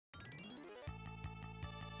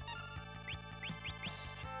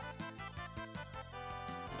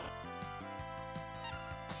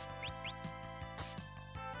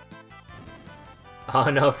 Oh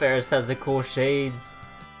no, Ferris has the cool shades.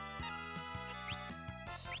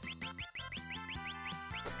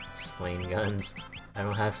 Sling guns. I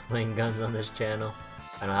don't have sling guns on this channel.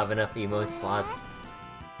 I don't have enough emote slots.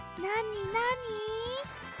 Nani nani?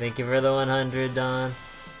 Thank you for the 100, Don.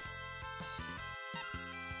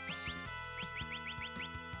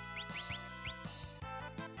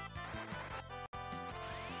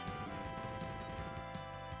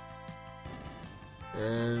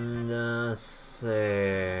 And let's see,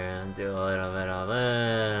 do a little bit of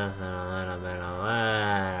this and a little bit of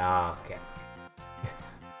that. Okay.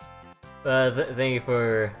 Thank you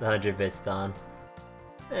for the 100 bits, Don.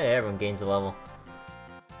 Hey, everyone gains a level.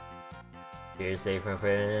 You're safe from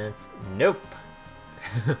minutes. Nope.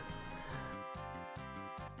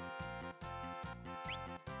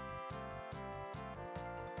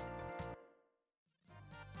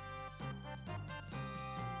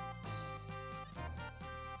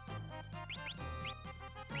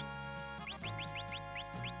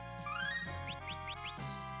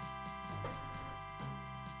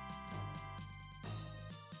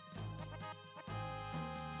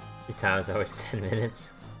 'The time is always 10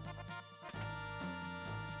 minutes.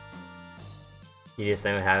 You just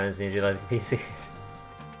know what happens as soon as you let the PC.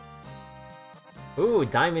 Ooh,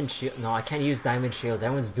 diamond shield. No, I can't use diamond shields.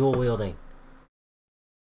 Everyone's dual wielding.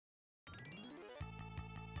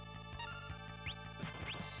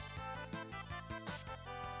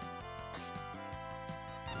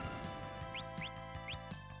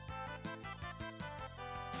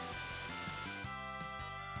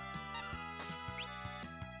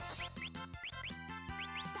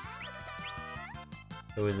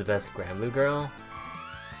 Who was the best Granblue girl?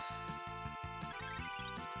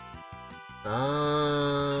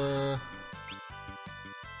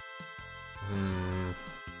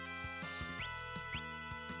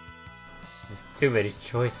 There's too many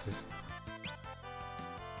choices.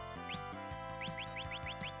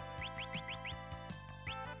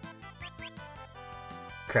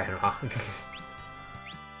 Grandma.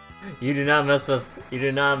 You do not mess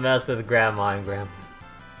with Grandma and Grandma.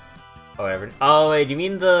 Or whatever. Oh wait, do you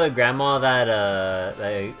mean the grandma that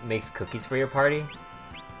that makes cookies for your party?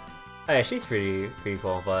 Oh yeah, she's pretty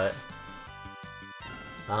cool, but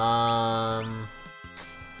I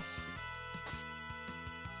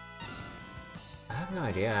have no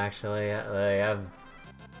idea actually. I have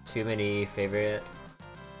too many favorite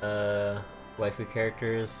waifu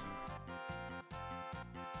characters.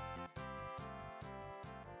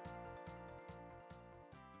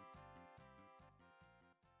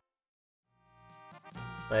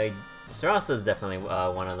 Like, Sarisa is definitely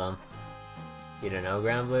one of them. You don't know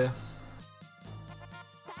Granblue?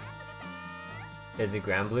 Is the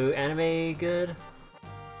Granblue anime good?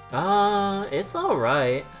 It's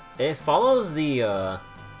alright. It follows the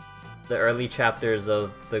early chapters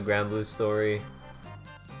of the Granblue story.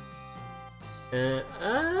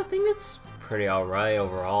 I think it's pretty alright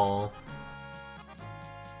overall.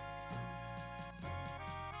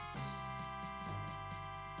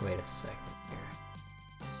 Wait a second.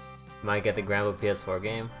 Might get the Granblue PS4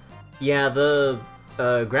 game. Yeah, the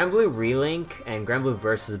Granblue Relink and Granblue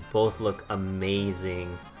Versus both look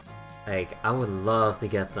amazing. Like, I would love to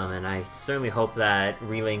get them, and I certainly hope that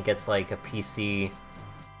Relink gets like a PC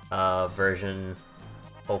version,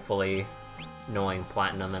 hopefully, knowing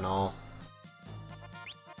Platinum and all.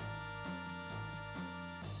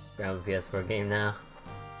 Granblue PS4 game now.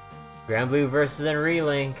 Granblue Versus and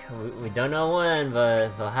Relink. We don't know when,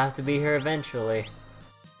 but they'll have to be here eventually.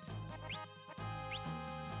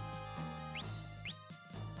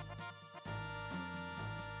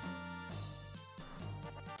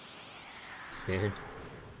 Soon.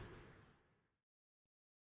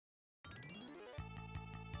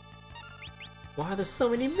 Wow, there's so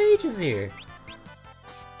many mages here!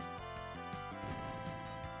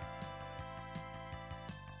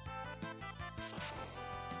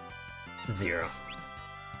 Zero.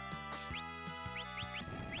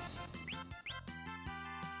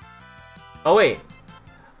 Oh wait!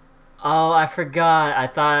 Oh, I forgot. I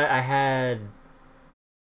thought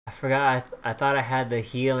I had the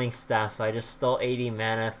healing staff, so I just stole 80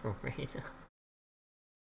 mana from Reina.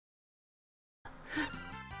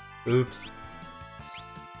 Oops.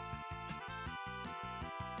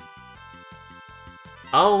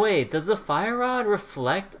 Oh wait, does the fire rod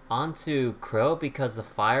reflect onto Crow because the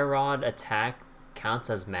fire rod attack counts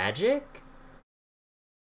as magic?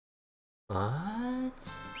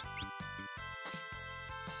 What?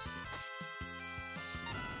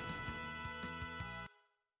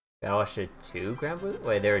 I watched it 2 Grand Blue?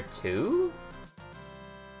 Wait, there are 2?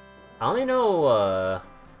 I only know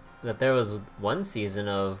that there was 1 season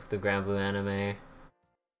of the Grand Blue anime.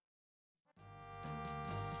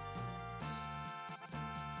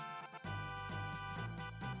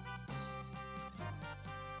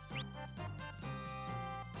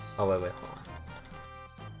 Oh wait, hold on.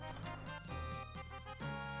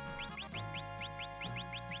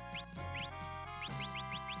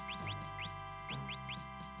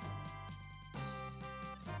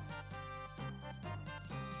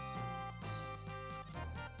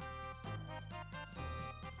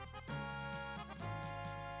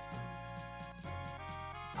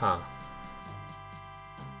 Huh.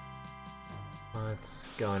 What's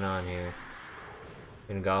going on here?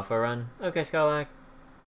 Gonna go for a run? Okay, Skylac.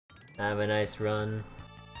 Have a nice run.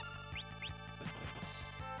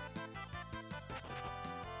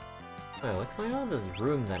 Wait, what's going on in this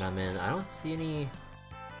room that I'm in? I don't see any...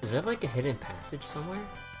 Is there like a hidden passage somewhere?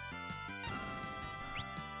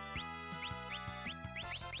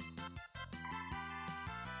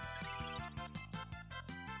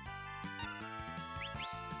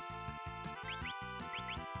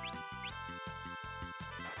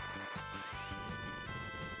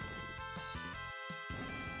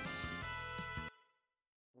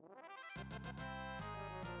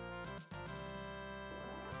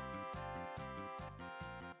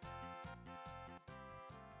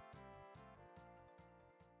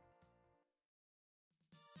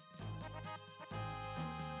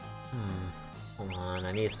 Hold on,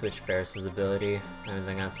 I need to switch Ferris's ability. That means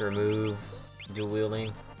I'm gonna have to remove dual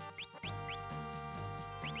wielding.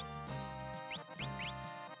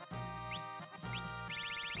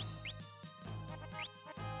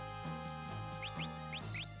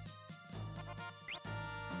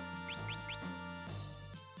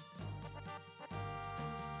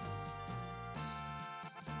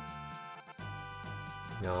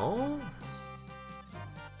 No?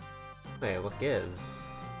 Wait, what gives?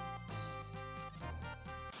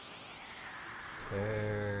 Is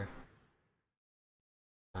there...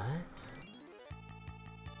 What?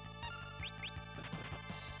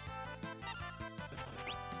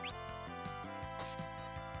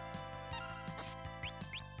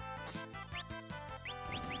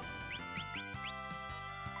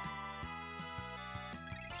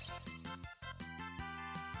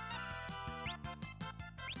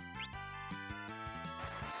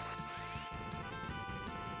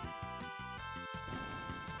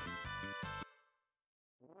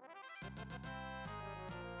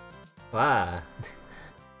 Wow.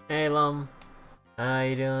 Hey Lum, how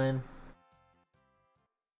you doing?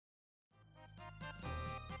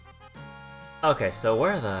 Okay, so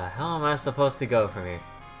where the hell am I supposed to go from here?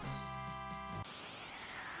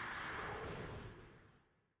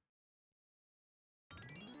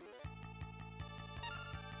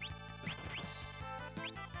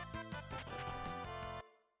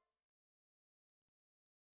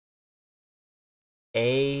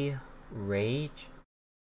 A rage?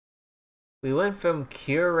 We went from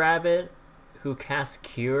Cure Rabbit, who casts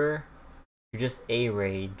Cure, to just A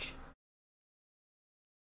Rage.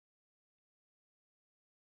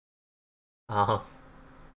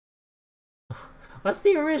 What's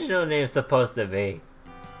the original name supposed to be?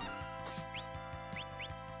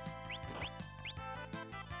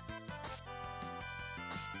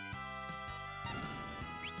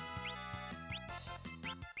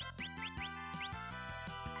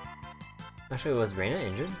 Actually, was Reina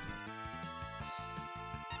injured?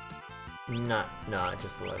 No,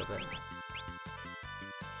 just a little bit.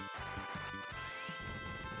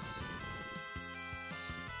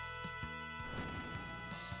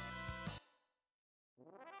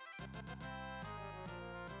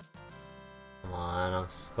 Come on, I'm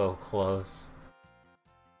so close.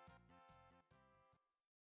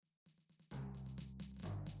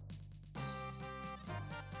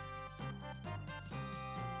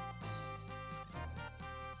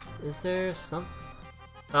 Is there some...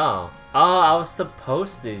 Oh, I was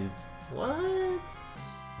supposed to... What?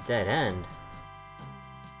 Dead end.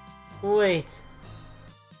 Wait.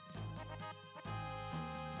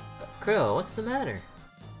 Krill, what's the matter?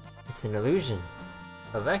 It's an illusion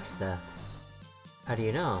of X-Deaths. How do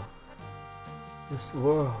you know? This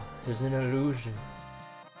world is an illusion.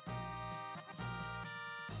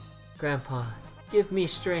 Grandpa, Give me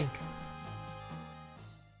strength.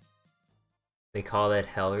 They call it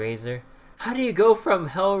Hellraiser. How do you go from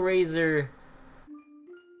Hellraiser?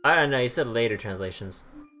 I don't know, you said later translations.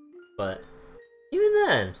 But even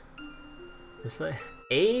then, it's like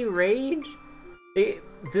a rage?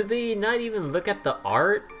 Did they not even look at the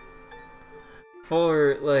art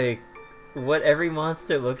for like what every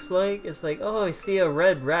monster looks like? It's like, oh, I see a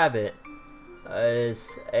red rabbit.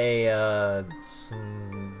 It's a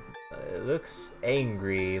it looks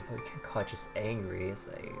angry, but we can't call it just angry. It's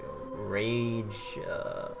like rage.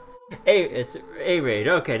 It's a rage.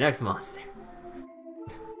 Okay, next monster.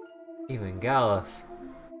 Even Galuf,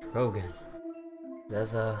 Drogon,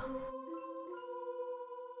 Zeza,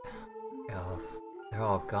 Galuf. They're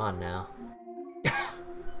all gone now.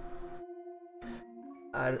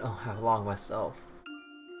 I don't have long myself.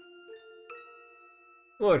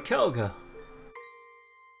 Lord Kelga.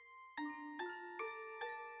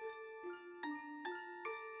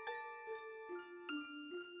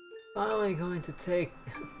 Finally going to take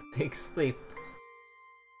a big sleep.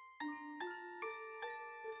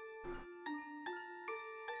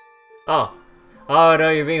 Oh. Oh no,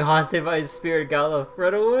 you're being haunted by his spirit, Galuf.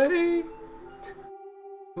 Run away!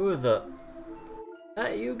 Who the...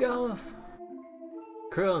 That you, Galuf?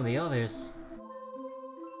 Krill and the others.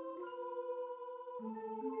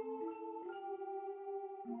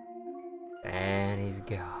 And he's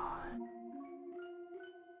gone.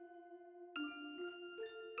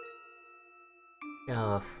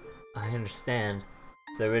 Galuf, I understand.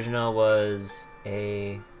 So the original was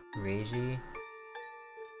a Reiji.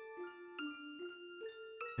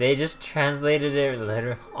 They just translated it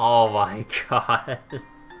literally. Oh my god.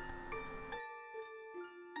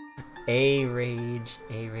 A rage,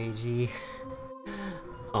 a ragey.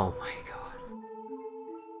 Oh my god.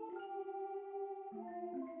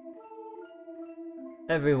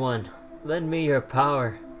 Everyone, lend me your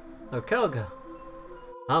power. Lord Kelga,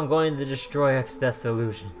 I'm going to destroy X-Death's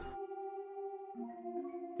illusion.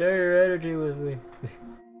 Share your energy with me.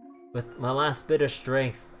 With my last bit of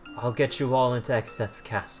strength, I'll get you all into X-Death's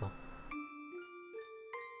castle.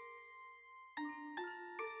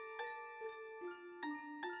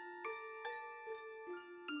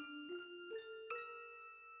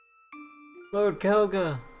 Lord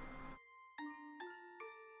Kelga!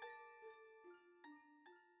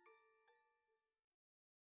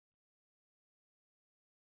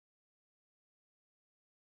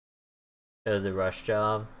 It was a rush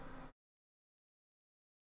job.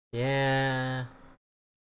 Yeah.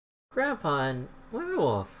 Grandpa and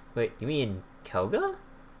Werewolf. Wait, you mean Kelga?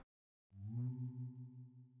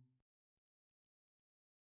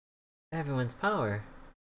 Everyone's power.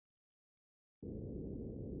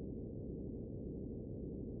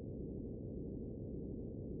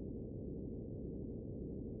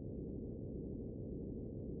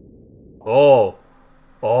 Oh!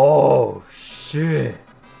 Oh, shit!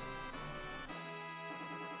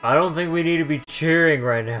 I don't think we need to be cheering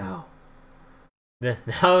right now.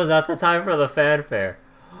 Now is not the time for the fanfare.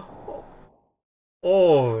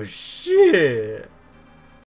 Oh, shit!